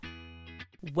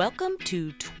Welcome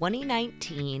to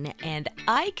 2019, and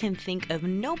I can think of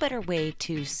no better way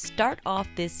to start off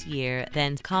this year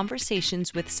than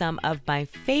conversations with some of my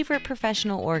favorite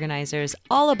professional organizers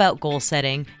all about goal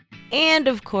setting, and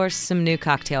of course, some new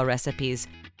cocktail recipes.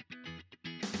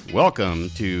 Welcome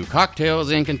to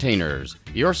Cocktails and Containers,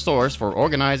 your source for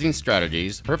organizing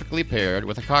strategies perfectly paired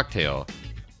with a cocktail.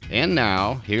 And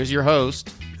now, here's your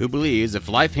host, who believes if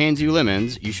life hands you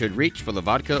lemons, you should reach for the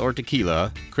vodka or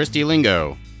tequila, Christy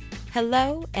Lingo.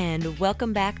 Hello, and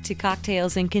welcome back to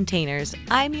Cocktails and Containers.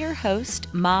 I'm your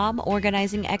host, mom,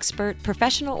 organizing expert,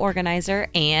 professional organizer,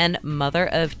 and mother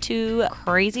of two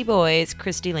crazy boys,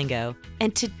 Christy Lingo.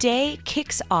 And today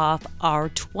kicks off our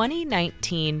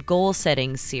 2019 goal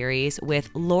setting series with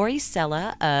Lori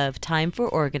Sella of Time for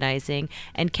Organizing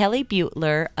and Kelly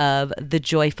Butler of The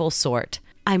Joyful Sort.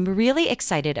 I'm really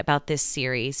excited about this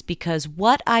series because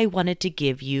what I wanted to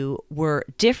give you were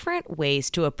different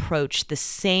ways to approach the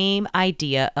same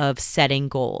idea of setting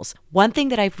goals. One thing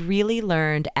that I've really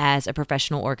learned as a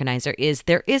professional organizer is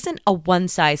there isn't a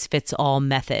one-size-fits-all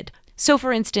method. So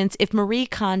for instance, if Marie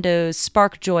Kondo's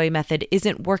Spark Joy method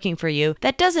isn't working for you,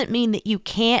 that doesn't mean that you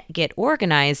can't get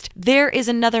organized. There is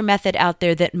another method out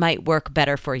there that might work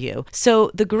better for you.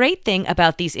 So the great thing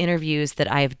about these interviews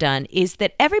that I have done is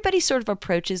that everybody sort of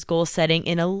approaches goal setting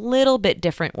in a little bit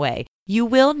different way. You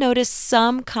will notice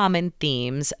some common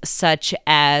themes, such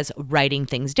as writing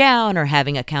things down or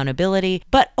having accountability.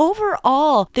 But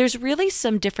overall, there's really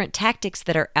some different tactics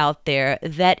that are out there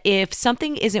that if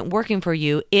something isn't working for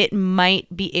you, it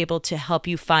might be able to help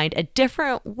you find a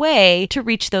different way to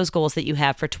reach those goals that you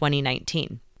have for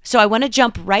 2019. So I want to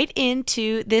jump right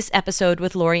into this episode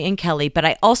with Lori and Kelly, but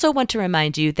I also want to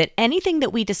remind you that anything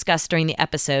that we discuss during the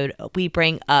episode, we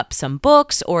bring up some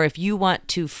books, or if you want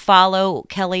to follow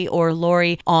Kelly or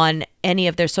Lori on any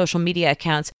of their social media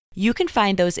accounts, you can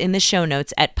find those in the show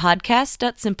notes at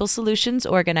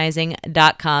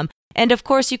podcast.simplesolutionsorganizing.com. And of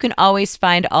course, you can always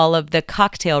find all of the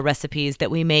cocktail recipes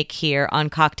that we make here on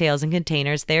Cocktails and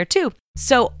Containers there too.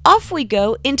 So off we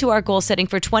go into our goal setting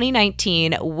for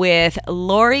 2019 with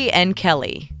Lori and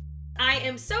Kelly. I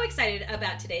am so excited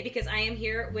about today because I am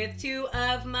here with two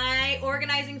of my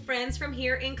organizing friends from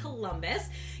here in Columbus,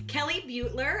 Kelly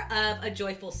Butler of A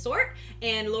Joyful Sort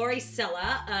and Lori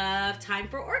Sella of Time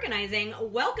for Organizing.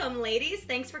 Welcome, ladies.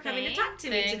 Thanks for coming to talk to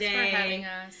me today. Thanks for having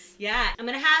us. Yeah, I'm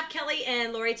going to have Kelly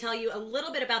and Lori tell you a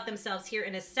little bit about themselves here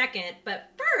in a second, but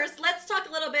first, let's talk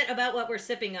a little bit about what we're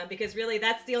sipping on, because really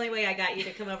that's the only way I got you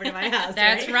to come over to my house.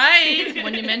 That's right.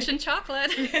 When you mentioned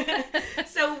chocolate.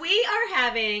 So we are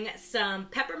having some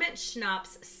peppermint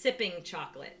schnapps sipping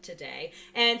chocolate today,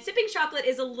 and sipping chocolate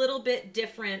is a little bit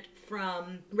different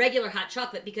from regular hot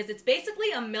chocolate because it's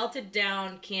basically a melted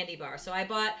down candy bar. So I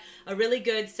bought a really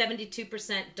good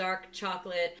 72% dark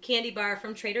chocolate candy bar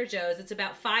from Trader Joe's. It's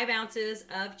about 5 ounces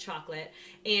of chocolate,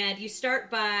 and you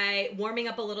start by warming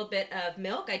up a little bit of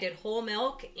milk. I did whole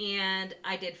milk, and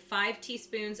I did 5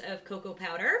 teaspoons of cocoa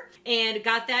powder and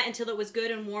got that until it was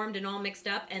good and warmed and all mixed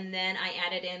up, and then I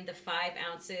added in the 5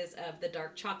 ounces of the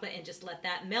dark chocolate and just let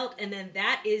that melt, and then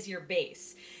that is your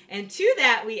base. And to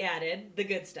that we added the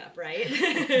good stuff, right?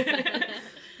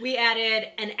 We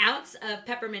added an ounce of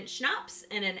peppermint schnapps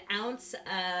and an ounce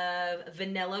of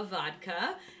vanilla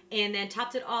vodka, and then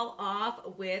topped it all off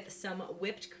with some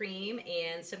whipped cream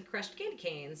and some crushed candy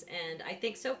canes. And I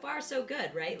think so far so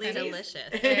good, right, ladies? Delicious.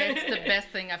 It's the best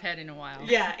thing I've had in a while.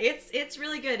 Yeah, it's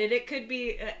really good. And it could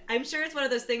be, I'm sure it's one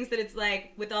of those things that it's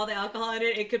like, with all the alcohol in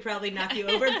it, it could probably knock you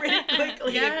over pretty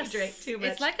quickly if you drink too much.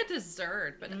 It's like a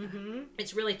dessert, but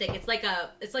It's really thick. It's like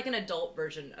an adult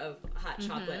version of hot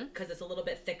chocolate because it's a little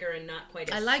bit thicker and not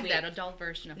quite as I like sweet. that adult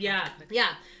version of hot chocolate.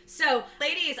 Yeah. So,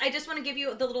 ladies, I just want to give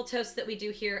you the little toast that we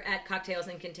do here at Cocktails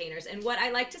and Containers. And what I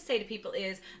like to say to people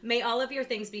is, may all of your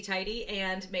things be tidy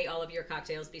and may all of your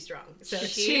cocktails be strong. So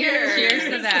cheers. Cheers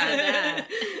to that.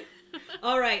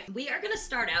 All right, we are going to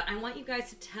start out. I want you guys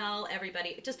to tell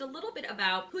everybody just a little bit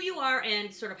about who you are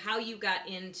and sort of how you got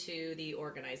into the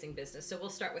organizing business. So we'll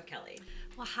start with Kelly.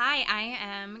 Well, hi, I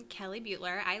am Kelly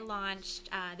Butler. I launched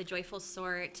The Joyful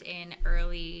Sort in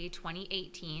early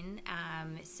 2018.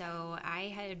 So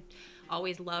I had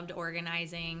always loved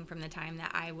organizing from the time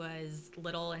that I was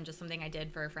little, and just something I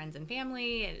did for friends and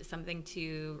family. It was something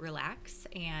to relax,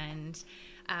 and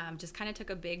just kind of took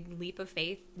a big leap of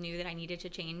faith, knew that I needed to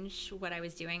change what I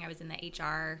was doing. I was in the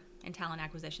HR and talent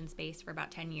acquisition space for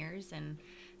about 10 years. And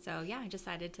so, yeah, I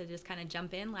decided to just kind of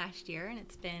jump in last year, and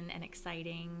it's been an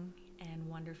exciting and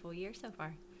wonderful year so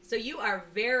far. So you are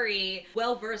very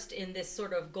well versed in this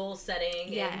sort of goal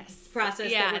setting process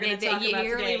that we're going to talk about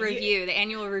yearly today. review, the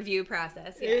annual review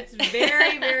process. Yes. It's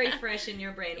very, very fresh in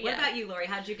your brain. What about you, Lori?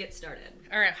 How'd you get started?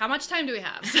 All right, how much time do we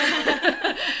have?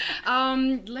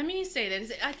 Let me say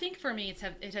this. I think for me,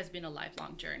 it has been a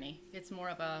lifelong journey. It's more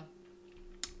of a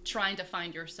trying to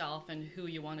find yourself and who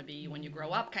you want to be when you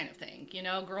grow up kind of thing. You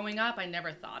know, growing up, I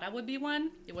never thought I would be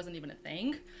one. It wasn't even a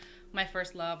thing. My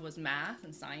first love was math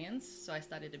and science, so I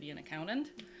studied to be an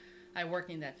accountant. I worked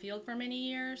in that field for many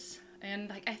years.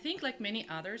 And I think like many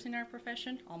others in our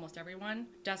profession, almost everyone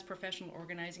does professional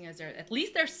organizing as at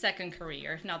least their second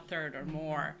career, if not third or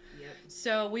more. Yep.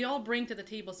 So we all bring to the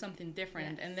table something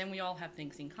different, and then we all have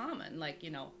things in common. Like,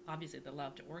 obviously the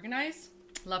love to organize,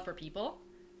 love for people,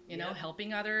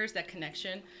 helping others, that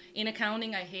connection. In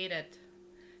accounting, I hated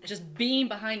just being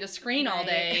behind a screen all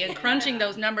day and crunching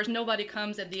those numbers. Nobody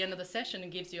comes at the end of the session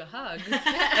and gives you a hug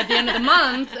at the end of the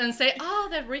month and say, oh,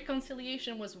 that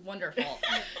reconciliation was wonderful.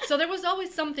 So there was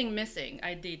always something missing.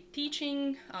 I did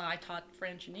teaching. I taught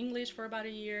French and English for about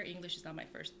a year. English is not my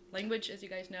first language, as you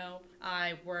guys know.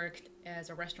 I worked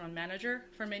as a restaurant manager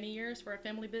for many years for a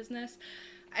family business.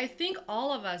 I think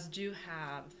all of us do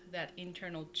have that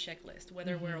internal checklist,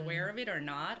 whether we're aware of it or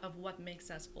not, of what makes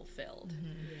us fulfilled.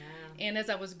 Yeah. And as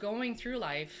I was going through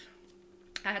life,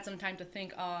 I had some time to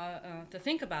think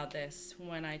about this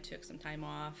when I took some time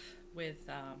off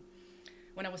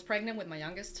when I was pregnant with my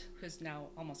youngest, who's now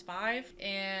almost 5,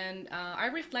 and I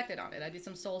reflected on it. I did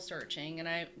some soul searching,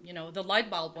 and the light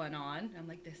bulb went on. I'm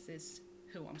like, this is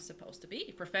who I'm supposed to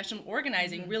be. Professional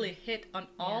organizing really hit on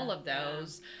all of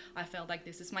those. I felt like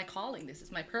this is my calling. This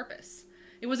is my purpose.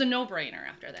 It was a no-brainer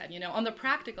after that, on the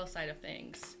practical side of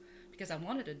things, because I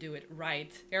wanted to do it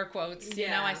right, air quotes.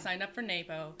 I signed up for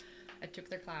NAPO. I took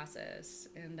their classes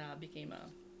and became a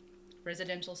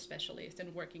residential specialist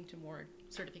and working to more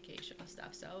certification and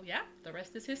stuff. So the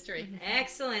rest is history.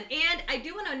 Excellent. And I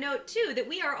do want to note too that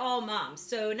we are all moms.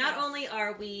 So not only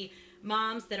are we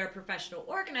moms that are professional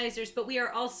organizers, but we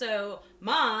are also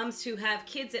moms who have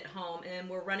kids at home and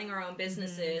we're running our own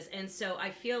businesses. And so I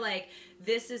feel like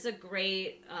this is a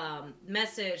great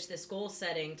message, this goal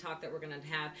setting talk that we're going to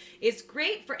have. It's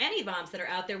great for any moms that are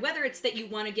out there, whether it's that you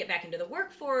want to get back into the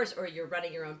workforce or you're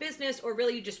running your own business or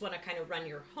really you just want to kind of run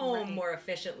your home more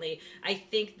efficiently. I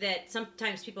think that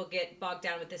sometimes people get bogged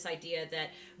down with this idea that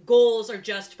goals are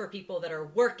just for people that are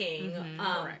working,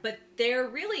 but they're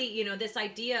really, this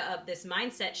idea of this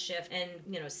mindset shift and,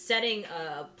 setting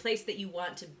a place that you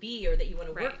want to be or that you want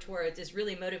to work towards is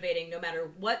really motivating no matter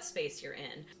what space you're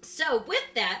in. So with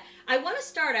that, I want to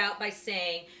start out by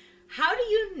saying, how do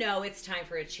you know it's time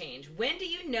for a change? When do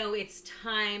you know it's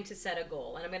time to set a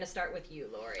goal? And I'm going to start with you,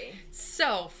 Lori.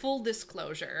 So, full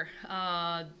disclosure,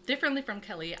 differently from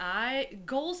Kelly,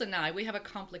 goals and I, we have a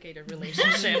complicated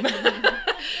relationship,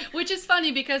 which is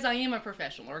funny because I am a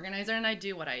professional organizer and I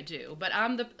do what I do. But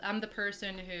I'm the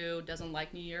person who doesn't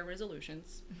like New Year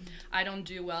resolutions. I don't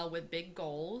do well with big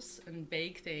goals and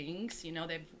big things.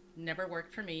 They've never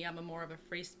worked for me. I'm more of a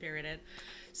free-spirited.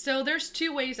 So there's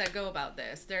 2 ways I go about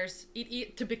this. There's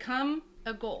to become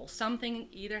a goal. Something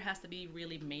either has to be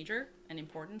really major and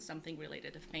important, something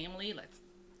related to family,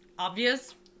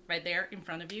 obvious right there in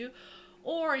front of you.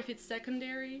 Or if it's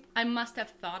secondary, I must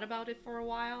have thought about it for a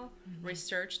while,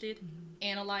 researched it,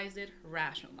 analyzed it,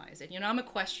 rationalized it. I'm a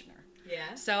questioner.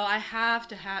 Yeah. So I have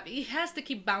to it has to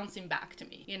keep bouncing back to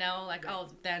me, oh,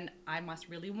 then I must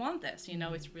really want this,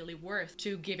 it's really worth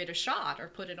to give it a shot or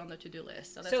put it on the to-do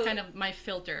list. So that's kind of my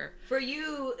filter. For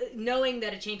you, knowing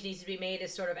that a change needs to be made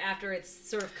is sort of after it's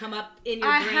sort of come up in your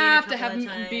brain a have couple to have of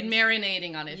times. been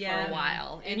marinating on it for a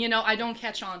while. And, I don't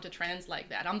catch on to trends like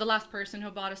that. I'm the last person who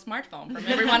bought a smartphone from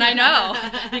everyone I know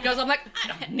because I'm like, I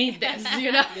don't need this,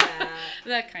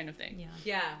 that kind of thing.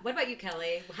 Yeah. What about you,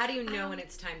 Kelly? How do you know when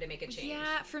it's time to make a change?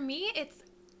 Yeah, for me,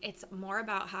 it's more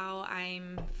about how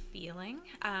I'm feeling,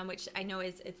 which I know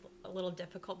it's a little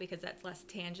difficult because that's less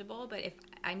tangible. But if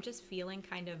I'm just feeling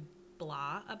kind of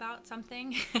blah about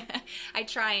something, I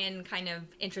try and kind of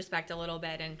introspect a little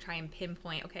bit and try and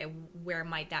pinpoint, okay, where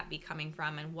might that be coming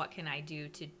from and what can I do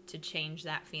to change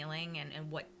that feeling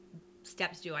and what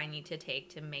steps do I need to take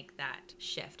to make that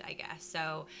shift, I guess.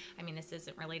 So, I mean, this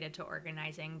isn't related to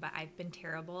organizing, but I've been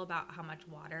terrible about how much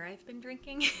water I've been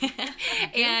drinking.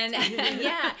 And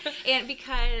and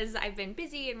because I've been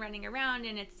busy and running around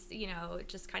and it's,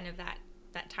 just kind of that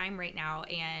time right now.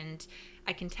 And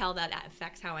I can tell that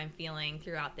affects how I'm feeling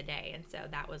throughout the day. And so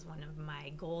that was one of my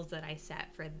goals that I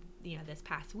set for, this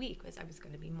past week, was I was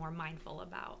going to be more mindful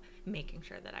about making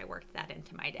sure that I worked that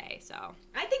into my day. So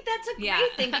I think that's a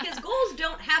great thing, because goals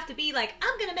don't have to be like,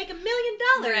 I'm going to make $1 million.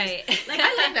 Right. Like,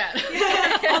 I like that.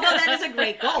 Although that is a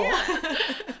great goal.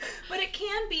 But it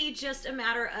can be just a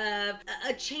matter of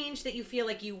a change that you feel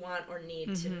like you want or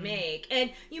need to make.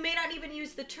 And you may not even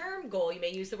use the term goal. You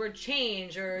may use the word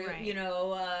change, or,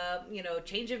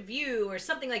 change of view or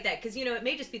something like that. Because, it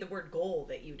may just be the word goal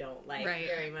that you don't like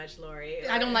very much, Lori.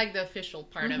 I don't like the official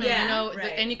part of it. Yeah,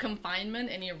 Any confinement,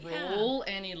 any rule,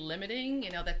 any limiting,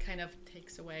 that kind of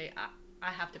takes away. I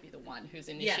have to be the one who's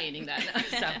initiating that.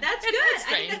 So that's good. It's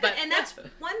strange, and that's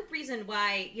one reason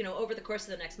why, over the course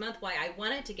of the next month, why I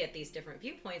wanted to get these different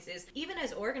viewpoints is, even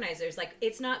as organizers, like,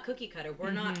 it's not cookie cutter.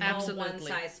 We're not all one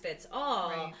size fits all.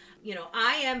 Right.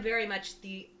 I am very much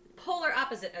the polar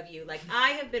opposite of you. Like, I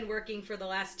have been working for the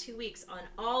last 2 weeks on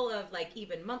all of, like,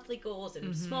 even monthly goals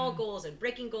and small goals and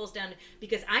breaking goals down,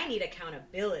 because I need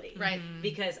accountability. Right.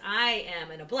 Because I am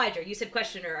an obliger. You said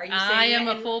questioner. Are you saying I am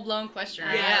a full-blown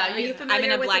questioner. Yeah. Are you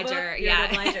familiar with the book? You're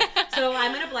an obliger. So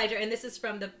I'm an obliger, and this is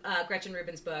from the Gretchen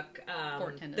Rubin's book,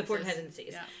 The Four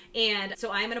Tendencies. Yeah. And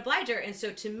so I'm an obliger, and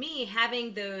so to me,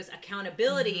 having those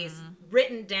accountabilities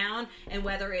written down, and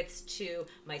whether it's to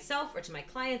myself or to my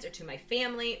clients or to my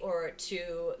family or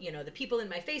to the people in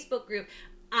my Facebook group,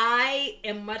 I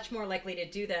am much more likely to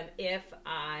do them if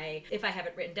I have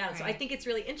it written down. Right. So I think it's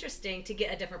really interesting to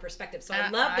get a different perspective. So I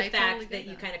love the fact that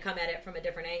you kind of come at it from a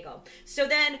different angle. So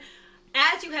then,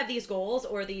 as you have these goals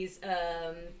or these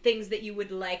things that you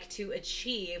would like to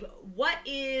achieve, what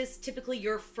is typically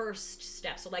your first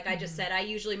step? So like I just said, I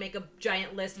usually make a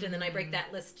giant list, and then I break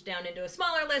that list down into a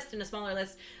smaller list and a smaller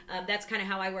list. That's kind of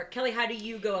how I work. Kelly, how do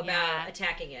you go about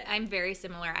attacking it? I'm very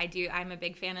similar. I'm a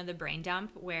big fan of the brain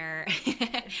dump, where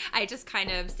I just kind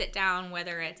of sit down,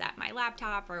 whether it's at my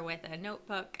laptop or with a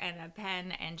notebook and a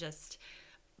pen, and just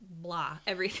blah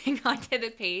everything onto the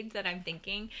page that I'm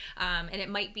thinking. And it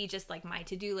might be just like my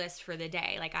to-do list for the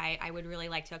day. Like I would really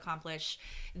like to accomplish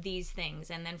these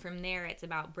things. And then from there, it's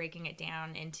about breaking it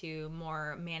down into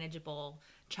more manageable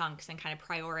chunks and kind of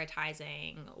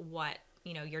prioritizing what,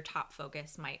 your top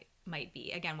focus might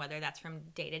be. Again, whether that's from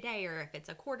day to day, or if it's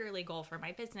a quarterly goal for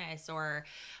my business, or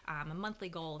a monthly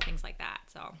goal, things like that.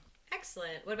 So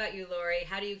excellent. What about you, Lori?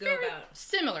 How do you go about?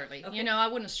 Similarly, Okay. I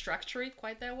wouldn't structure it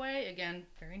quite that way. Again,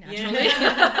 very naturally.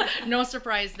 No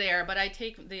surprise there. But I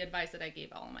take the advice that I gave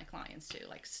all of my clients too,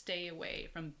 like, stay away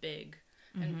from big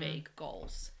and vague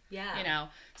goals. Yeah.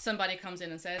 Somebody comes in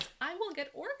and says, I will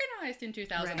get organized in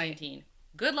 2019. Right.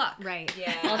 Good luck. Right.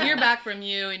 Yeah. I'll hear back from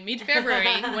you in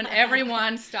mid-February when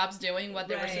everyone stops doing what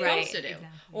they were supposed to do. Exactly.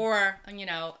 Or,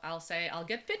 I'll say I'll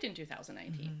get fit in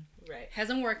 2019. Right.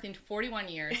 Hasn't worked in 41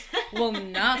 years. Will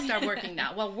not start working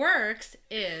now. What works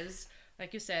is,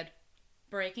 like you said,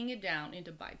 breaking it down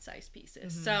into bite-sized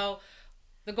pieces. So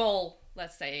the goal,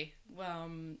 let's say,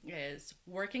 is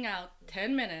working out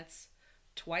 10 minutes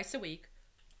twice a week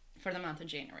for the month of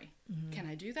January. Can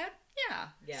I do that?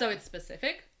 Yeah. So it's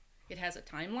specific. It has a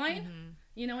timeline,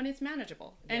 and it's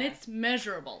manageable. Yeah. And it's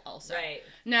measurable also. Right.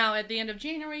 Now, at the end of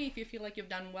January, if you feel like you've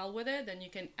done well with it, then you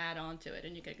can add on to it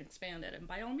and you can expand it. And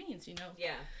by all means,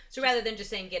 Yeah. So rather than just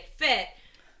saying get fit,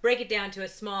 break it down to a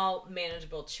small,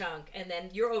 manageable chunk. And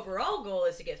then your overall goal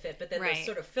is to get fit, but then there's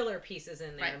sort of filler pieces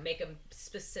in there. Make them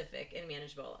specific and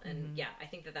manageable. And I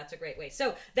think that that's a great way.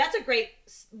 So that's a great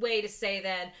way to say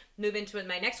then, move into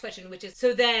my next question, which is,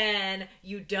 so then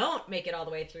you don't make it all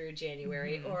the way through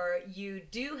January, or you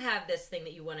do have this thing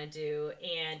that you want to do,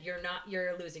 and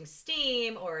you're losing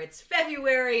steam, or it's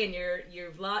February and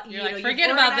you've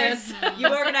forget about this.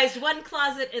 You've organized one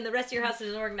closet and the rest of your house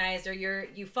isn't organized, or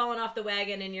you've fallen off the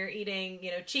wagon and you're eating,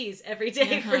 cheese every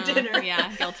day for dinner.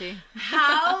 Yeah, guilty.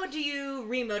 How do you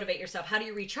remotivate yourself? How do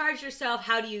you recharge yourself?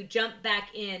 How do you jump back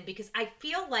in? Because I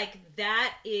feel like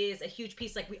that is a huge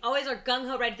piece. Like, we always are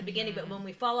gung-ho right at the beginning, but when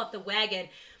we fall off the wagon,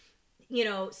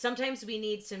 sometimes we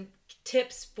need some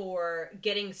tips for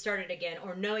getting started again,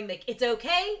 or knowing that it's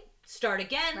okay, start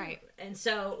again. Right. And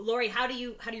so, Lori, how do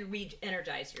you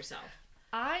re-energize yourself?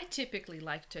 I typically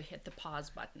like to hit the pause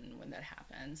button when that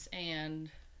happens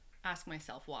and ask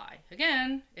myself why.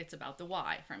 Again, it's about the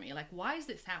why for me. Like, why is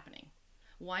this happening?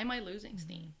 Why am I losing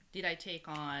steam? Did I take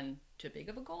on too big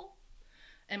of a goal?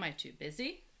 Am I too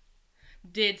busy?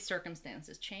 Did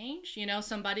circumstances change?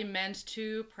 Somebody meant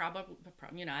to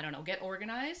get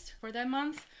organized for that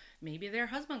month. Maybe their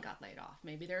husband got laid off.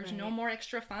 Maybe there's no more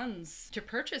extra funds to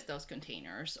purchase those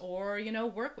containers, or,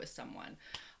 work with someone.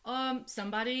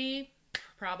 Somebody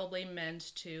probably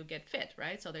meant to get fit,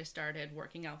 right? So they started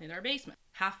working out in their basement.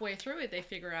 Halfway through it, they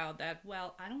figure out that,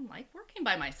 well, I don't like working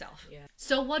by myself. Yeah.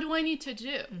 So what do I need to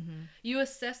do? You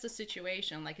assess the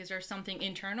situation. Like, is there something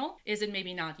internal? Is it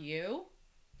maybe not you?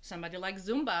 Somebody like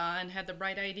Zumba and had the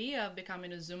bright idea of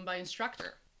becoming a Zumba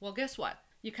instructor. Well, guess what?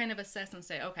 You kind of assess and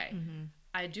say, okay,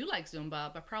 I do like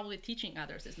Zumba, but probably teaching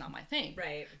others is not my thing.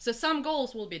 Right. So some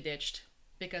goals will be ditched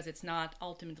because it's not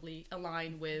ultimately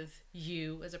aligned with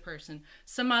you as a person.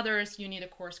 Some others, you need a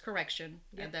course correction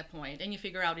at that point, and you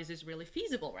figure out, is this really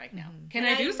feasible right now? Can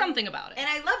I do something about it? And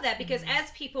I love that because as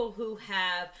people who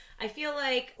have, I feel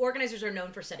like organizers are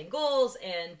known for setting goals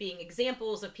and being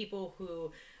examples of people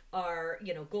who are,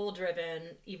 goal driven,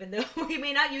 even though we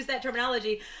may not use that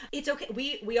terminology. It's okay.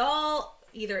 We all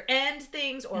either end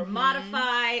things or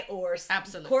modify or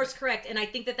course correct. And I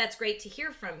think that that's great to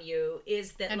hear from you,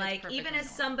 is that, like, even as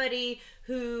somebody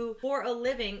who for a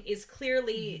living is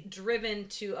clearly driven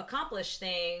to accomplish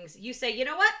things, you say, you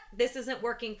know what, this isn't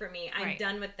working for me. I'm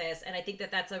done with this. And I think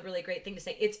that that's a really great thing to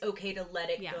say. It's okay to let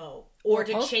it go or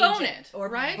to change it. Or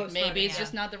maybe it's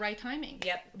just not the right timing.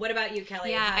 Yep. What about you,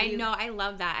 Kelly? Yeah, I know. I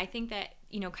love that. I think that,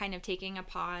 kind of taking a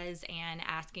pause and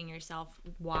asking yourself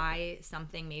why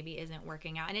something maybe isn't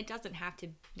working out. And it doesn't have to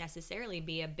necessarily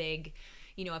be a big,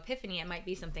 epiphany. It might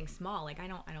be something small. Like, I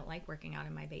don't like working out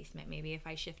in my basement. Maybe if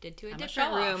I shifted to a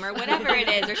different room or whatever it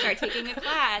is, or start taking a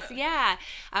class. Yeah.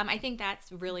 I think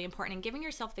that's really important. And giving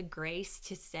yourself the grace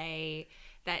to say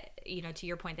that, to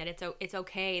your point, that it's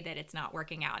okay that it's not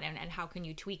working out, and how can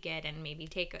you tweak it and maybe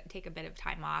take a bit of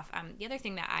time off. The other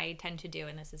thing that I tend to do,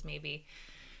 and this is maybe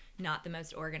not the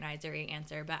most organizer-y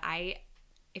answer, but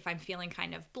if I'm feeling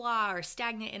kind of blah or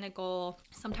stagnant in a goal,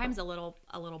 sometimes a little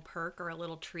perk or a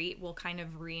little treat will kind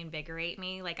of reinvigorate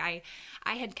me. Like I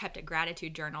had kept a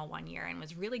gratitude journal one year and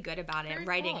was really good about it,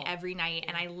 writing every night,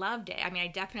 and I loved it. I mean, I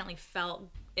definitely felt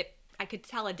it. I could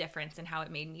tell a difference in how it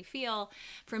made me feel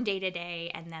from day to day.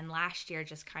 And then last year,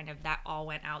 just kind of that all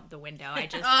went out the window. I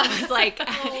just was like,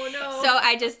 oh no. So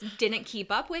I just didn't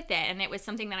keep up with it. And it was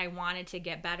something that I wanted to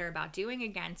get better about doing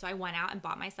again. So I went out and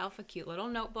bought myself a cute little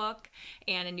notebook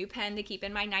and a new pen to keep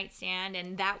in my nightstand.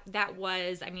 And that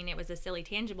was, I mean, it was a silly,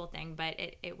 tangible thing, but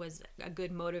it was a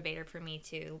good motivator for me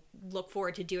to look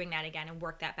forward to doing that again and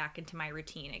work that back into my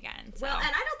routine again. So. Well, and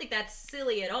I don't think that's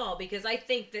silly at all, because I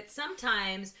think that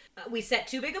sometimes we set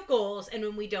too big of goals, and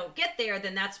when we don't get there,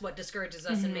 then that's what discourages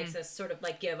us and makes us sort of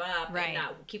like give up and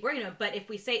not keep working on it. But if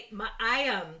we say,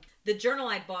 the journal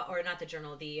I bought, or not the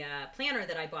journal, the planner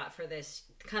that I bought for this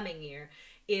coming year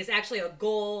is actually a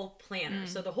goal planner.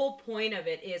 So the whole point of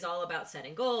it is all about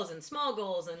setting goals and small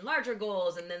goals and larger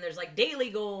goals, and then there's like daily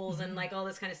goals and like all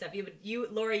this kind of stuff.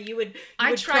 Lori, you would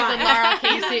I tried the Lara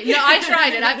Casey. No, I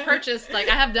tried it. I've purchased, I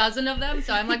have a dozen of them,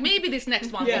 so I'm like, maybe this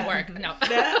next one will work. No.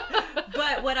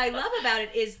 But what I love about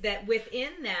it is that within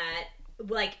that,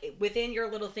 like within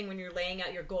your little thing when you're laying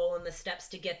out your goal and the steps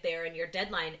to get there and your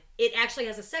deadline, it actually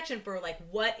has a section for like,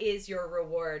 what is your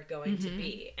reward going to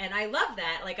be? And I love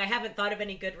that. Like, I haven't thought of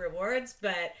any good rewards,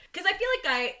 but because I feel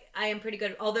like I am pretty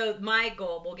good, although my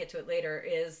goal, we'll get to it later,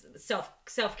 is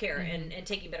self-care and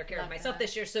taking better care of myself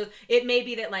this year. So it may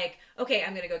be that, like, okay,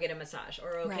 I'm going to go get a massage,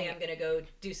 or okay, I'm going to go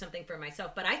do something for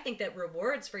myself. But I think that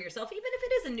rewards for yourself, even if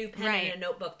it is a new pen and a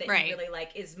notebook that you really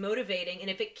like, is motivating.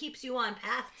 And if it keeps you on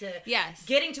path to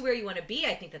getting to where you want to be,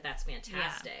 I think that that's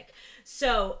fantastic. Yeah.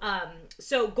 So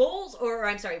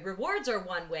rewards are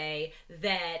one way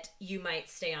that you might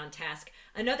stay on task.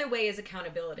 Another way is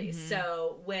accountability.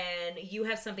 So when you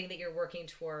have something that you're working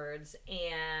towards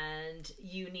and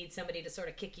you need somebody to sort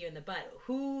of kick you in the butt,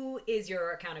 who is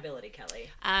your accountability, Kelly?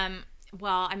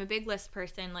 Well, I'm a big list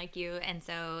person like you, and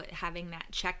so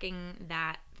checking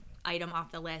that item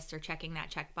off the list or checking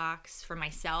that checkbox for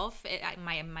myself,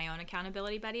 my own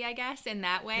accountability buddy, I guess, in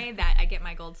that way, that I get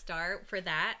my gold star for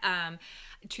that.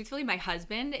 Truthfully, my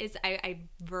husband is, I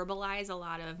verbalize a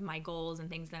lot of my goals and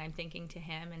things that I'm thinking to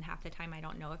him, and half the time I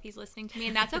don't know if he's listening to me,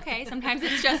 and that's okay. Sometimes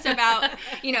it's just about,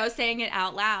 saying it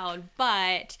out loud,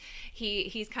 but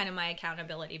he's kind of my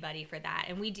accountability buddy for that,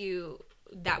 and we do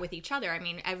that with each other. I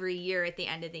mean, every year at the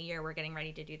end of the year, we're getting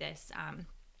ready to do this,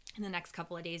 in the next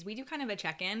couple of days, we do kind of a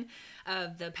check-in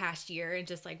of the past year and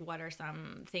just like, what are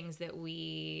some things that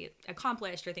we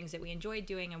accomplished or things that we enjoyed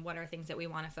doing, and what are things that we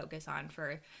want to focus on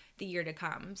for the year to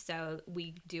come. So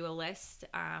we do a list,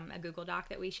 a Google Doc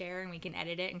that we share, and we can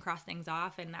edit it and cross things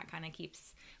off, and that kind of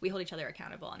we hold each other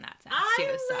accountable in that sense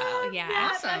too. So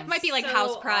yeah, awesome. It might be like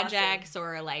house projects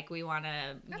or like we want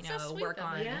to, work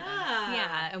on.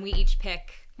 Yeah. And we each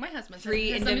pick My husband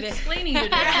Three has some individ- explaining to do.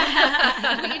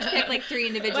 We each pick like 3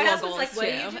 individual My husband's goals like, what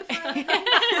too. do you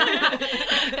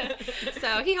do for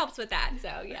So he helps with that.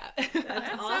 So yeah. That's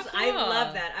so awesome. I cool.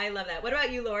 love that. I love that. What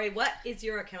about you, Lori? What is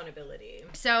your accountability?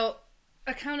 So,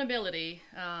 accountability,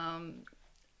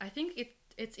 I think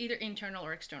it's either internal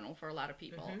or external for a lot of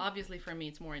people. Obviously, for me,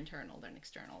 it's more internal than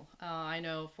external. I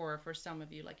know for some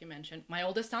of you, like you mentioned, my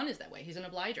oldest son is that way. He's an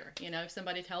obliger. You know, if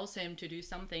somebody tells him to do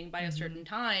something by a certain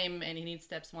time and he needs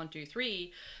steps 1, 2,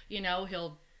 3, you know,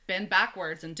 he'll bend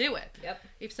backwards and do it. Yep.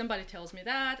 If somebody tells me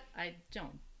that, I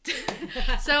don't.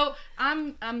 So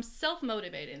I'm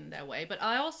self-motivated in that way, but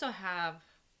I also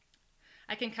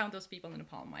I can count those people in the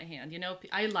palm of my hand. You know,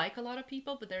 I like a lot of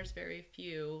people, but there's very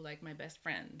few, like my best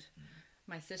friend,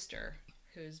 my sister,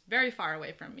 who's very far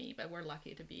away from me, but we're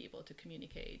lucky to be able to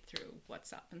communicate through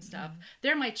WhatsApp and stuff.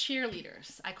 They're my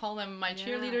cheerleaders. I call them my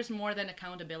cheerleaders more than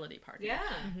accountability partners. Yeah.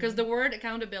 Because the word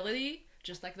accountability,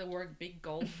 just like the word big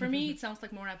goal for me, it sounds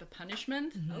like more of a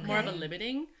punishment, more of a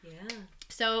limiting. Yeah.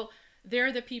 So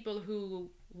they're the people who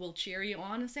will cheer you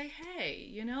on and say, hey,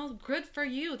 you know, good for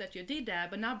you that you did that,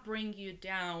 but not bring you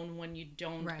down when you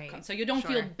don't. Right. So you don't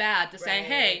feel Sure. bad to say, Right.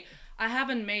 hey, I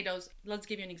haven't made those. Let's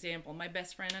give you an example. My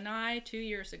best friend and I, 2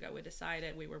 years ago, we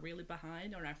decided we were really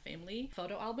behind on our family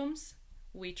photo albums.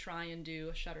 We try and do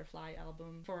a Shutterfly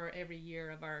album for every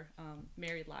year of our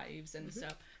married lives and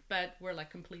stuff, but we're like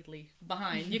completely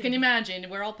behind. You can imagine,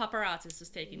 we're all paparazzis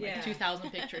just taking like 2,000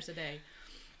 pictures a day.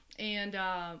 And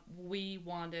we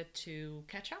wanted to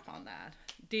catch up on that.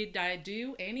 Did I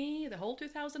do the whole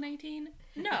 2018?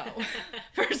 No,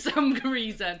 for some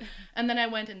reason. And then I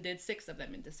went and did 6 of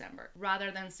them in December.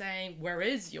 Rather than saying, where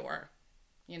is your,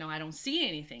 you know, I don't see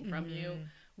anything from you.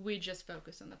 We just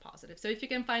focus on the positive. So if you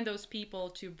can find those people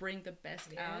to bring the best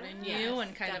out in you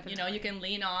and kind of, you know, you can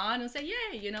lean on and say,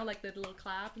 yay, you know, like the little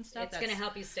clap and stuff. It's going to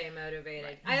help you stay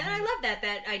motivated. Right. And I love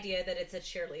that idea that it's a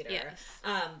cheerleader. Yes.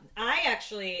 I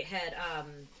actually had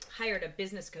hired a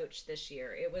business coach this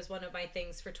year. It was one of my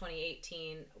things for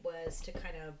 2018 was to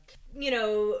kind of, you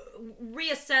know,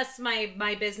 reassess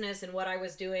my business and what I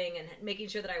was doing and making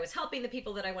sure that I was helping the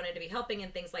people that I wanted to be helping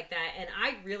and things like that. And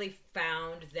I really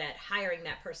found that hiring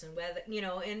that person, whether, you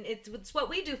know, and it's what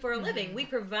we do for a living. We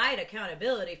provide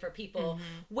accountability for people,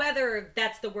 whether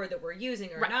that's the word that we're using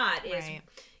or not, is, Right.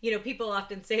 you know, people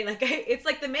often say, like, it's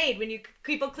like the maid when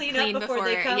people clean up before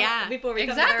they come, before we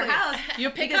come to Exactly. their house. You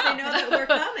pick because up. they know that we're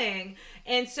coming.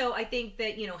 And so I think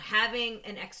that, you know, having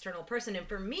an external person, and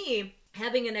for me,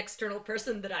 having an external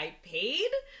person that I paid,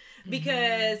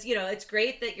 because, you know, it's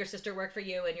great that your sister worked for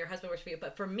you and your husband works for you,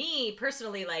 but for me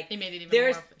personally, like, It made it even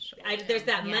there's more official. there's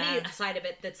that Yeah. money side of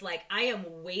it that's like, I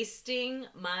am wasting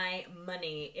my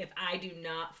money if I do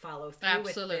not follow through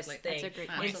with this Absolutely. thing. That's a great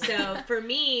And point. so for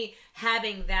me,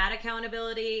 having that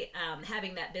accountability,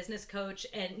 having that business coach,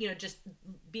 and, you know, just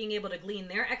being able to glean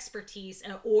their expertise,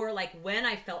 or like when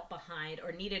I felt behind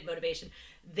or needed motivation,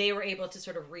 they were able to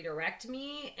sort of redirect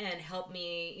me and help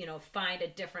me, you know, find a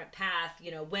different path, you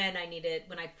know, when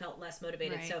I felt less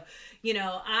motivated. Right. So, you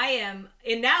know,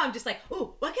 and now I'm just like,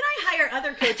 ooh, what can I hire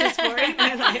other coaches for in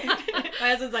my life? My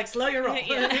husband's like, slow your roll.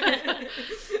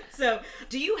 So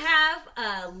do you have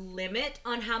a limit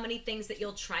on how many things that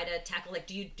you'll try to tackle? Like,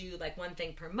 do you do like one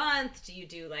thing per month? Do you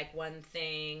do like one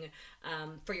thing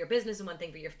for your business and one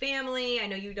thing for your family? I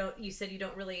know you said you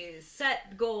don't really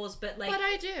set goals, but like. But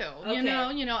I do. Okay.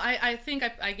 You know, I think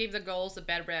I gave the goals a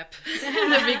bad rep in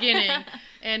the beginning,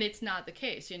 and it's not the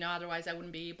case. You know, otherwise I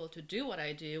wouldn't be able to do what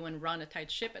I do and run a tight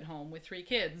ship at home with 3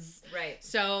 kids. Right.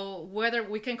 So whether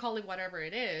we can call it whatever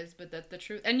it is, but the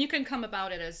truth, and you can come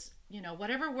about it as, you know,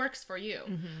 whatever works for you.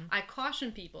 I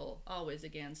caution people always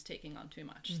against taking on too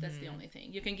much. That's the only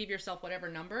thing. You can give yourself whatever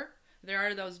number. There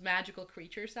are those magical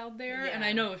creatures out there, and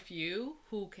I know a few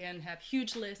who can have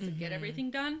huge lists and get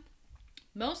everything done.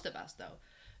 Most of us, though,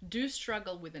 do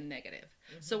struggle with the negative.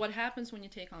 So what happens when you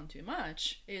take on too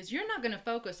much is you're not going to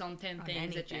focus on 10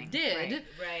 things that you anything. did.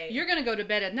 Right. You're going to go to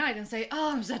bed at night and say,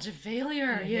 oh, I'm such a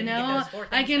failure, you know? those 4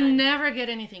 I things can done. never get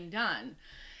anything done.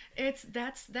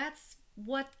 That's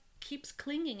what keeps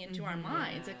clinging into our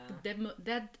minds.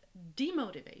 That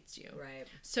demotivates you. Right.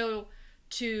 So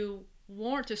to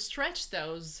stretch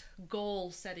those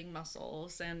goal setting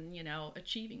muscles and, you know,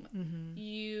 achieving,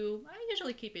 I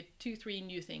usually keep it 2-3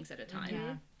 new things at a time.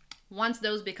 Yeah. Once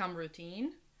those become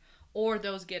routine, or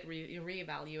those get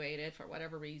reevaluated for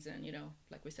whatever reason, you know,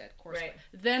 like we said, coursework, Right.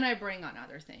 then I bring on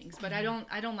other things. But I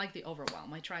don't like the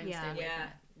overwhelm. I try and stay away from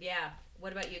it. Yeah.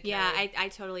 What about you, Kelly? Yeah, I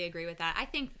totally agree with that. I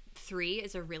think 3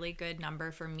 is a really good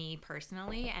number for me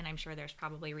personally, and I'm sure there's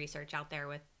probably research out there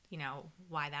with, you know,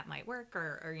 why that might work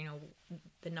or you know,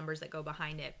 the numbers that go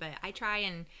behind it. But I try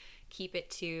and keep it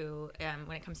to,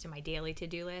 when it comes to my daily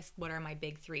to-do list, what are my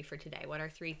big 3 for today? What are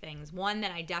 3 things? One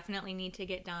that I definitely need to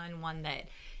get done, one that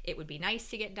it would be nice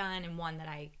to get done, and one that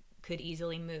I could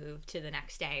easily move to the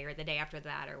next day or the day after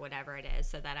that or whatever it is,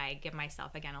 so that I give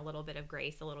myself, again, a little bit of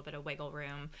grace, a little bit of wiggle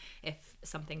room if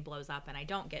something blows up and I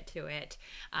don't get to it,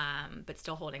 but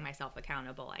still holding myself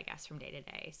accountable, I guess, from day to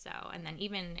day. So, and then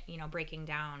even, you know, breaking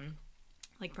down,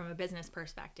 like from a business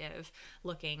perspective,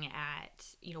 looking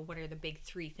at, you know, what are the big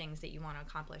 3 things that you want to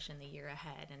accomplish in the year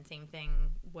ahead, and same thing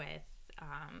with,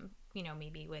 you know,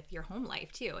 maybe with your home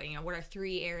life too. You know, what are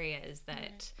 3 areas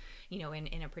that, you know,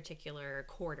 in a particular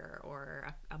quarter or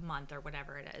a month or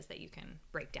whatever it is that you can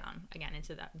break down again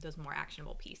into those more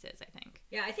actionable pieces, I think.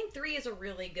 Yeah, I think 3 is a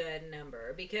really good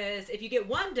number, because if you get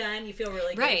 1 done, you feel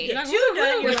really good. Right. If you get 2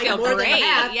 done, you're like feel more great. than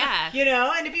half. Yeah. You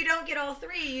know, and if you don't get all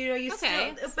 3, you know, you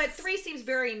Okay. still. But 3 seems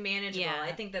very manageable. Yeah.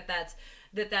 I think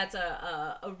that's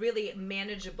a really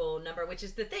manageable number, which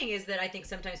is the thing, is that I think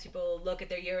sometimes people look at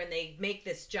their year and they make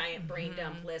this giant brain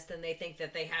dump list, and they think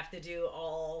that they have to do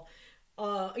all,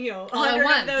 you know, All at 100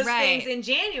 once. of those Right. things in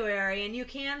January, and you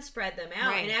can spread them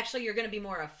out, Right. and actually you're going to be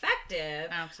more effective.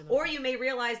 Absolutely. Or you may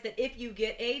realize that if you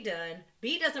get A done,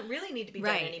 B doesn't really need to be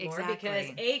Right, done anymore, exactly.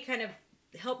 because A kind of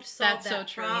helped solve That's that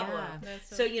so true. problem. Yeah. That's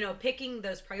so So, you know, picking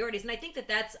those priorities. And I think that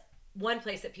that's one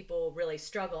place that people really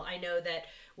struggle. I know that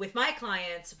with my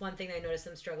clients, one thing I notice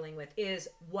them struggling with is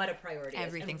what a priority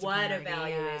Everything's is a and what priority, a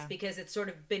value yeah. is, because it's sort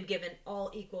of been given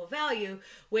all equal value.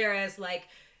 Whereas, like,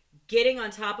 getting on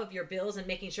top of your bills and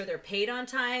making sure they're paid on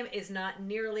time is not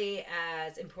nearly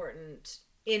as important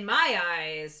in my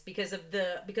eyes, because of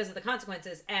the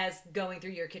consequences, as going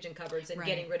through your kitchen cupboards and Right.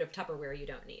 getting rid of Tupperware you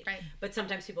don't need. Right. But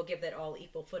sometimes people give that all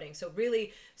equal footing. So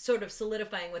really sort of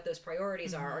solidifying what those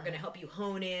priorities are going to help you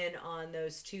hone in on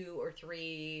those 2 or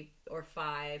 3 or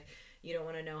 5. You don't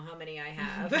want to know how many I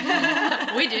have.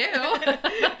 We do.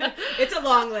 It's a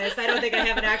long list. I don't think I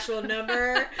have an actual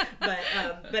number,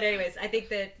 but anyways, I think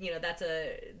that, you know,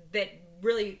 that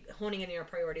really honing in your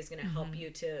priorities is going to help you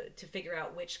to figure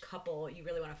out which couple you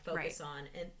really want to focus Right. on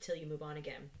until you move on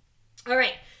again. All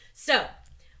right. So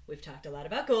we've talked a lot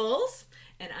about goals,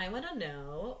 and I want to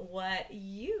know what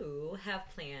you have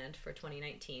planned for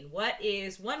 2019. What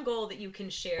is one goal that you can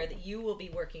share that you will be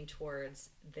working towards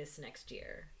this next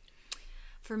year?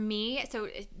 For me, so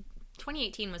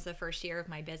 2018 was the first year of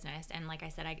my business, and like I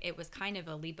said, it was kind of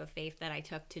a leap of faith that I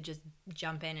took to just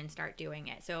jump in and start doing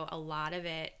it. So a lot of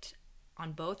it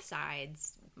on both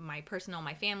sides, my personal,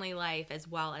 my family life, as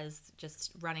well as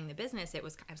just running the business, I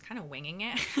was kind of winging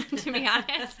it, to be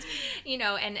honest, you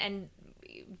know, and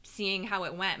seeing how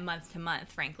it went month to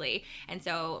month, frankly. And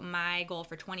so my goal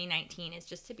for 2019 is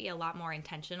just to be a lot more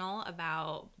intentional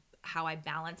about how I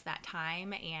balance that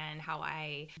time and how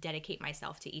I dedicate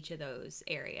myself to each of those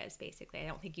areas, basically. I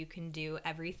don't think you can do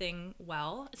everything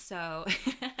well, so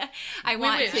I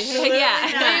want wish. to, Absolutely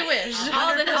yeah, We wish.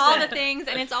 all the 100%. things,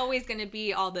 and it's always going to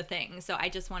be all the things. So I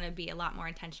just want to be a lot more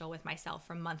intentional with myself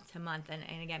from month to month,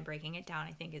 and again, breaking it down,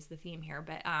 I think, is the theme here.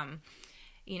 But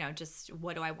you know, just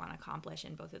what do I want to accomplish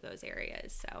in both of those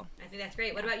areas? So I think that's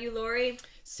great. What about you, Lori?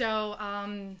 So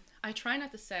I try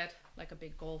not to set like a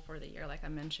big goal for the year, like I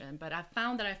mentioned, but I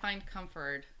found that I find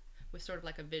comfort with sort of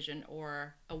like a vision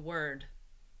or a word,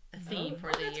 a theme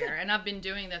for the year. And I've been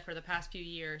doing that for the past few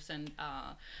years, and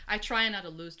I try not to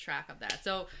lose track of that.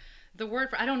 So the word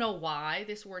I don't know why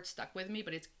this word stuck with me,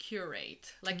 but it's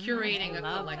curate, like curating a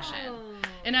collection.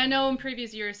 And I know in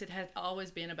previous years it had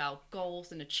always been about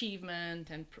goals and achievement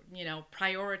and, you know,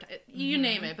 prioritize, you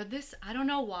name it. But this, I don't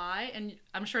know why, and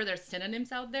I'm sure there's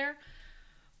synonyms out there.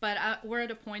 But we're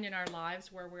at a point in our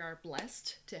lives where we are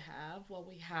blessed to have what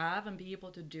we have and be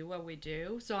able to do what we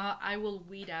do. So I will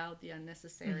weed out the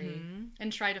unnecessary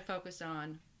and try to focus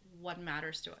on what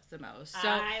matters to us the most. So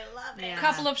I love it. a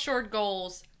couple of short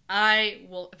goals. I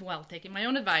will, well, taking my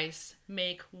own advice,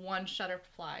 make one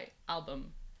Shutterfly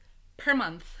album per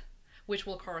month, which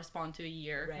will correspond to a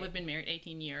year. Right. We've been married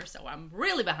 18 years, so I'm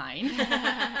really behind.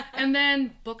 And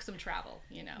then book some travel,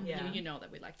 you know. Yeah. You know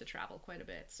that we like to travel quite a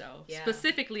bit. So Yeah.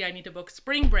 specifically, I need to book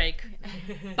spring break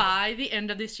by the end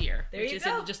of this year. There which you is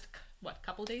go. in just, what,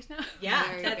 couple days now? Yeah,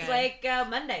 Very that's good. like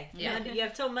Monday. Yeah. Monday. You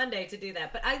have till Monday to do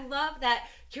that. But I love that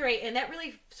curate, and that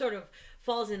really sort of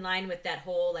falls in line with that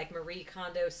whole like Marie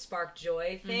Kondo spark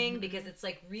joy thing, because it's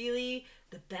like really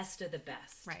the best of the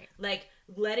best. Right. Like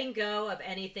letting go of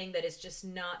anything that is just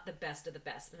not the best of the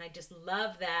best. And I just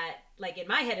love that. Like in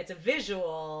my head, it's a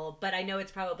visual, but I know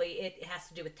it's probably, it has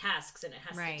to do with tasks and it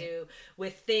has to do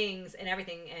with things and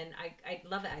everything. And I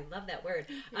love it. I love that word.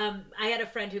 I had a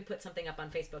friend who put something up on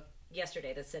Facebook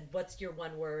yesterday that said, what's your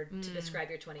one word to describe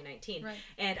your 2019? Right.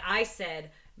 And I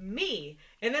said, me.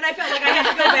 And then I felt like I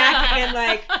had to go back and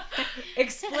like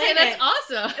explain Hey, that's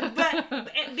awesome. But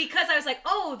because I was like,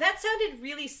 oh, that sounded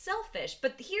really selfish.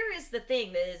 But here is the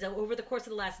thing that is over the course of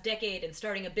the last decade and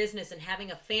starting a business and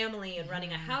having a family and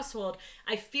running a household,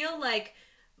 I feel like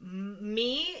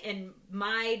me and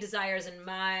my desires and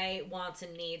my wants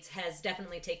and needs has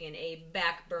definitely taken a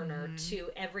back burner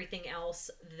to everything else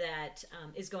that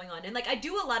is going on. And like I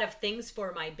do a lot of things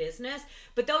for my business,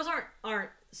 but those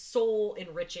aren't soul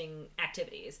enriching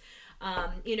activities.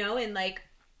 You know, and like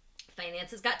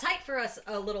finances got tight for us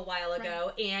a little while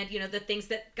ago, and you know the things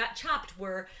that got chopped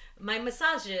were my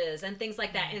massages and things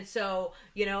like that. And so,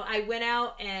 you know, I went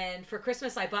out and for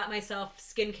Christmas I bought myself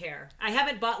skincare. I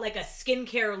haven't bought like a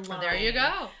skincare line There you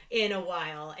go. in a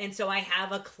while. And so I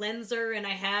have a cleanser and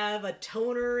I have a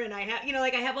toner and I have, you know,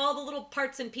 like I have all the little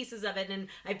parts and pieces of it, and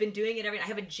I've been doing it I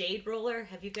have a jade roller.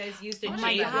 Have you guys used a Oh jade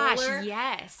my gosh, roller?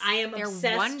 yes. I am They're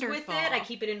obsessed wonderful. with it. I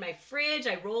keep it in my fridge.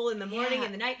 I roll in the morning Yeah.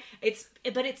 and the night.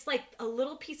 But it's like a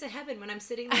little piece of heaven when I'm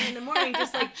sitting there in the morning,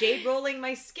 just like jade rolling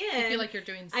my skin. I feel like you're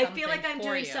doing I something feel like I'm for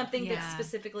doing you. something that's Yeah.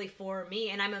 specifically for me,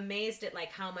 and I'm amazed at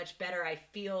like how much better I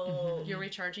feel. You're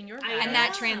recharging your I battery. And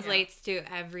that Yeah. translates to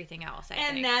everything else, I think.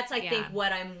 And that's, I Yeah. think,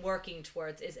 what I'm working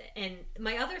towards is, and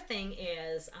my other thing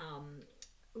is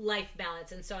life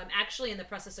balance. And so I'm actually in the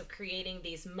process of creating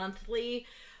these monthly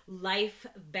life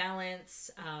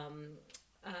balance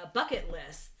bucket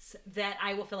lists that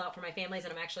I will fill out for my families,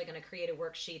 and I'm actually going to create a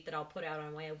worksheet that I'll put out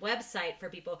on my website for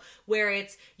people, where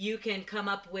it's you can come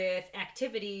up with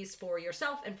activities for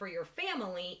yourself and for your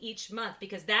family each month,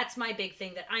 because that's my big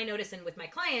thing that I notice and with my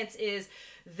clients is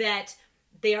that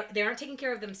they aren't taking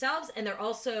care of themselves, and they're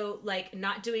also like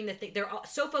not doing the thing. They're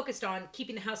so focused on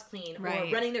keeping the house clean or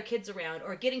Right. running their kids around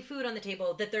or getting food on the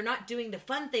table that they're not doing the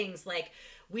fun things. Like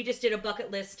we just did a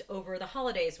bucket list over the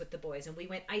holidays with the boys, and we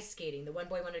went ice skating. The one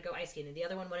boy wanted to go ice skating. The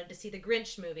other one wanted to see the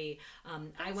Grinch movie.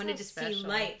 I wanted to see special.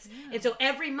 lights. And so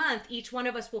every month, each one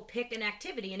of us will pick an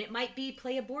activity, and it might be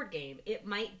play a board game. It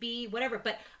might be whatever.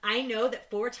 But I know that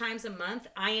 4 times a month,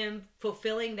 I am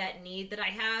fulfilling that need that I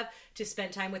have to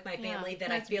spend time with my family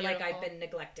that I that's feel like I've beautiful. been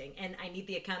neglecting. And I need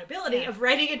the accountability Yeah. of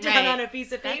writing it down Right. on a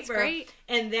piece of That's paper. great.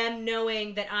 And them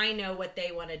knowing that I know what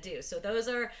they want to do. So those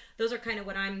are kind of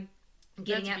what I'm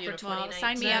getting That's at beautiful. for Well, 2019.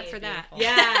 sign me up for that.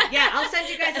 Yeah, I'll send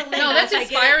you guys a link. No, that's once I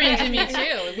get inspiring it. to me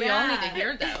too. We all need to Yeah.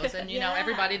 hear those, and you know, Yeah.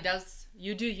 everybody does.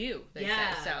 You do you. They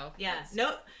Yeah. say so. Yeah. That's-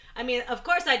 No, I mean, of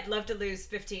course, I'd love to lose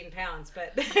 15 pounds,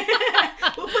 but we'll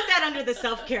put that under the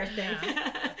self-care thing.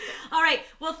 All right.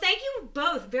 Well, thank you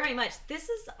both very much. This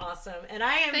is awesome, and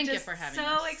I am Thank you just for having so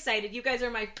us. excited. You guys are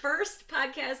my first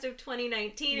podcast of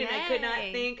 2019, and I could not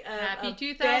Yay. think of Happy a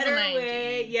 2019. better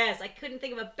way. Yes, I couldn't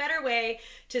think of a better way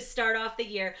to start off the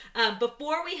year.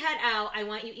 Before we head out, I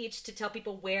want you each to tell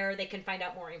people where they can find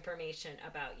out more information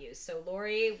about you. So,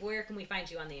 Lori, where can we find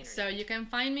you on the internet? So you can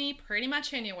find me pretty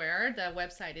much anywhere. The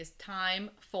website is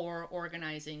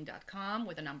timeforoorganizing.com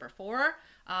with a number 4.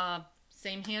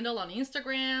 Same handle on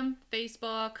Instagram,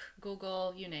 Facebook,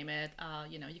 Google, you name it.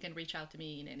 You know, you can reach out to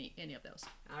me in any of those.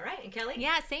 All right, and Kelly?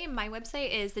 Yeah, same. My website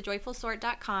is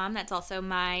thejoyfulsort.com. That's also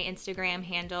my Instagram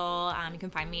handle. You can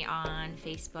find me on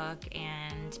Facebook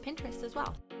and Pinterest as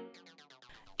well.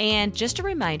 And just a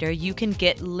reminder, you can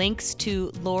get links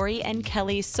to Lori and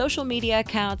Kelly's social media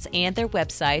accounts and their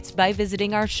websites by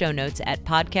visiting our show notes at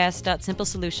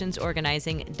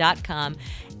podcast.simplesolutionsorganizing.com.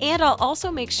 And I'll also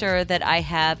make sure that I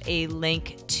have a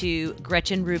link to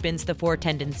Gretchen Rubin's The 4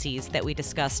 Tendencies that we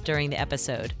discussed during the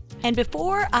episode. And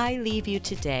before I leave you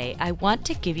today, I want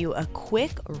to give you a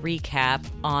quick recap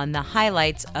on the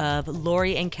highlights of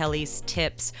Lori and Kelly's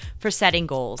tips for setting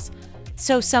goals.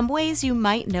 So some ways you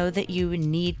might know that you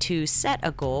need to set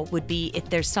a goal would be if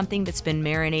there's something that's been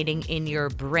marinating in your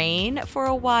brain for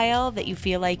a while that you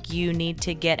feel like you need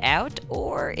to get out,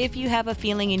 or if you have a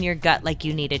feeling in your gut like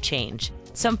you need a change.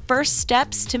 Some first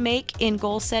steps to make in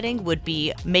goal setting would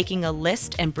be making a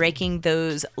list and breaking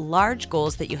those large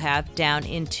goals that you have down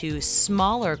into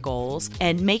smaller goals,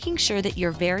 and making sure that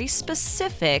you're very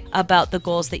specific about the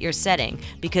goals that you're setting,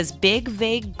 because big,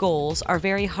 vague goals are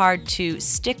very hard to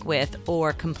stick with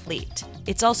or complete.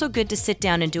 It's also good to sit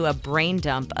down and do a brain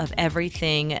dump of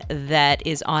everything that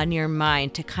is on your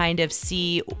mind to kind of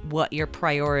see what your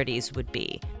priorities would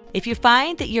be. If you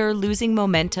find that you're losing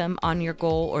momentum on your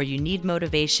goal or you need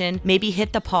motivation, maybe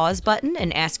hit the pause button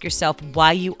and ask yourself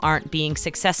why you aren't being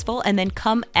successful, and then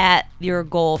come at your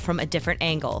goal from a different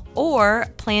angle. Or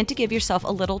plan to give yourself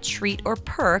a little treat or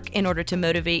perk in order to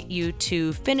motivate you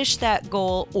to finish that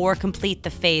goal or complete the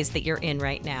phase that you're in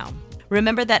right now.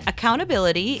 Remember that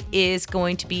accountability is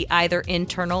going to be either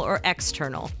internal or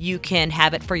external. You can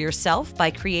have it for yourself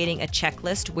by creating a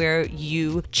checklist where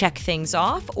you check things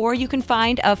off, or you can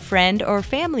find a friend or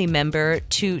family member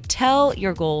to tell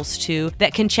your goals to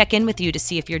that can check in with you to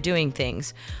see if you're doing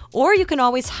things. Or you can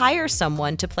always hire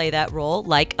someone to play that role,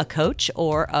 like a coach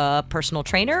or a personal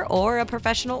trainer or a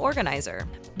professional organizer.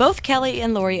 Both Kelly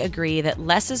and Lori agree that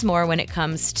less is more when it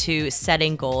comes to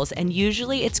setting goals, and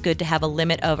usually it's good to have a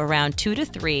limit of around 2 to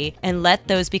 3 and let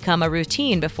those become a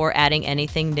routine before adding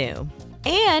anything new.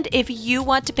 And if you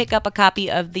want to pick up a copy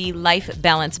of the Life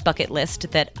Balance Bucket List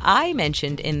that I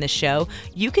mentioned in the show,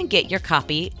 you can get your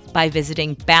copy by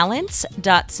visiting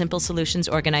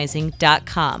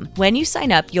balance.simplesolutionsorganizing.com. When you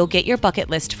sign up, you'll get your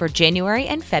bucket list for January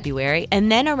and February,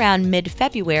 and then around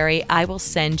mid-February, I will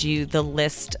send you the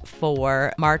list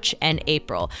for March and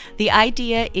April. The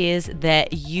idea is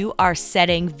that you are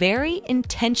setting very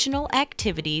intentional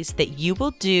activities that you will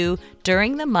do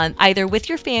during the month, either with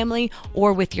your family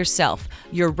or with yourself.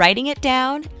 You're writing it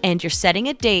down and you're setting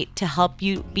a date to help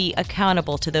you be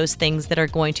accountable to those things that are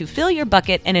going to fill your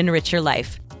bucket and enrich your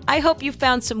life. I hope you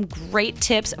found some great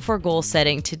tips for goal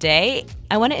setting today.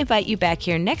 I want to invite you back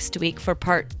here next week for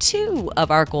part 2 of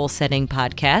our goal setting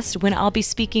podcast, when I'll be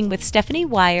speaking with Stephanie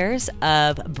Wires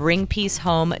of Bring Peace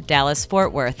Home Dallas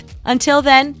Fort Worth. Until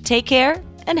then, take care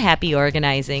and happy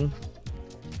organizing.